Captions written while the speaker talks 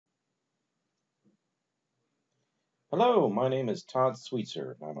Hello, my name is Todd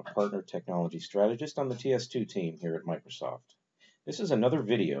Sweetser, and I'm a partner technology strategist on the TS2 team here at Microsoft. This is another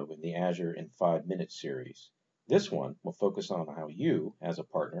video in the Azure in 5 Minutes series. This one will focus on how you, as a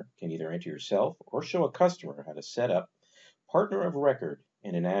partner, can either enter yourself or show a customer how to set up partner of record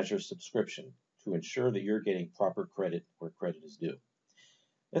in an Azure subscription to ensure that you're getting proper credit where credit is due.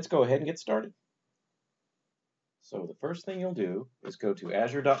 Let's go ahead and get started. So the first thing you'll do is go to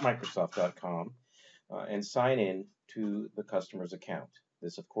azure.microsoft.com and sign in to the customer's account.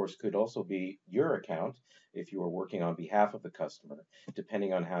 This, of course, could also be your account if you are working on behalf of the customer,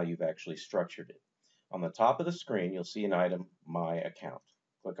 depending on how you've actually structured it. On the top of the screen, you'll see an item, My Account.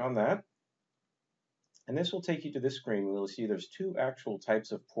 Click on that, and this will take you to this screen where you'll see there's two actual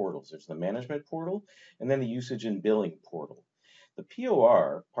types of portals. There's the Management Portal and then the Usage and Billing Portal. The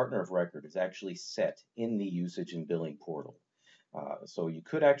POR, Partner of Record, is actually set in the Usage and Billing Portal. So you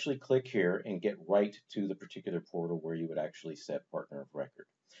could actually click here and get right to the particular portal where you would actually set partner of record.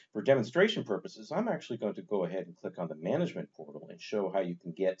 For demonstration purposes, I'm actually going to go ahead and click on the management portal and show how you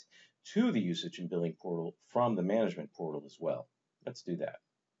can get to the usage and billing portal from the management portal as well. Let's do that.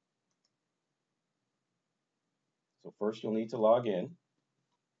 So first you'll need to log in.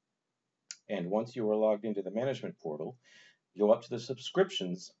 And once you are logged into the management portal, go up to the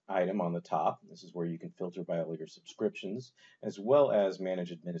subscriptions item on the top. This is where you can filter by all your subscriptions, as well as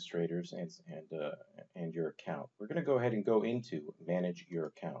manage administrators and your account. We're going to go ahead and go into manage your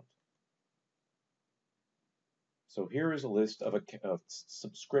account. So here is a list of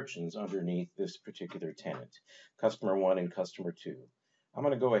subscriptions underneath this particular tenant, Customer 1 and Customer 2. I'm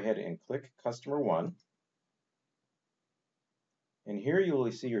going to go ahead and click Customer 1. And here you will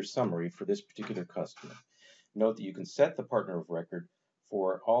see your summary for this particular customer. Note that you can set the partner of record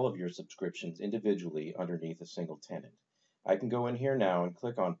for all of your subscriptions individually underneath a single tenant. I can go in here now and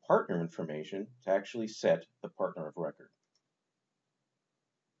click on partner information to actually set the partner of record.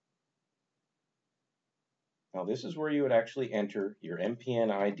 Now this is where you would actually enter your MPN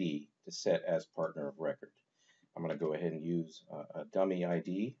ID to set as partner of record. I'm going to go ahead and use a dummy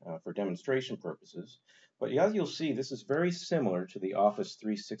ID for demonstration purposes. But as you'll see, this is very similar to the Office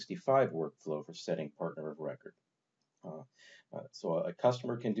 365 workflow for setting partner of record. So a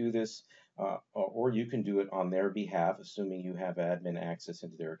customer can do this, or you can do it on their behalf, assuming you have admin access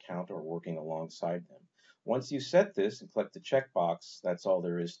into their account or working alongside them. Once you set this and click the checkbox, that's all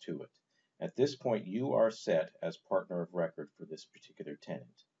there is to it. At this point, you are set as partner of record for this particular tenant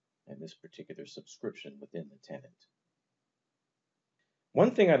and this particular subscription within the tenant.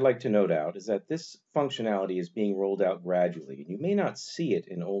 One thing I'd like to note out is that this functionality is being rolled out gradually, and you may not see it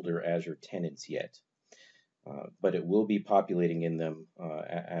in older Azure tenants yet, but it will be populating in them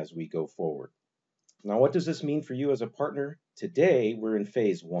as we go forward. Now, what does this mean for you as a partner? Today, we're in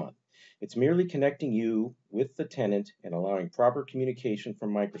phase 1. It's merely connecting you with the tenant and allowing proper communication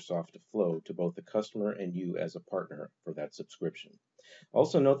from Microsoft to flow to both the customer and you as a partner for that subscription.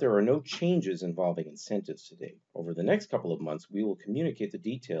 Also note there are no changes involving incentives today. Over the next couple of months, we will communicate the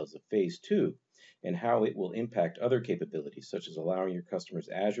details of phase 2 and how it will impact other capabilities, such as allowing your customers'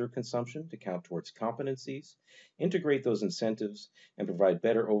 Azure consumption to count towards competencies, integrate those incentives, and provide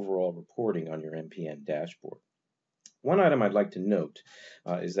better overall reporting on your MPN dashboard. One item I'd like to note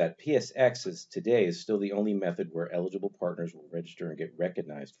is that PSX today is still the only method where eligible partners will register and get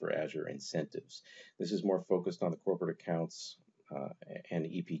recognized for Azure incentives. This is more focused on the corporate accounts and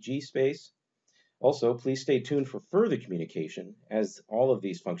EPG space. Also, please stay tuned for further communication as all of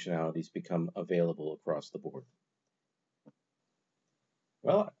these functionalities become available across the board.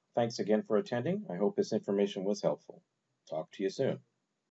 Well, thanks again for attending. I hope this information was helpful. Talk to you soon.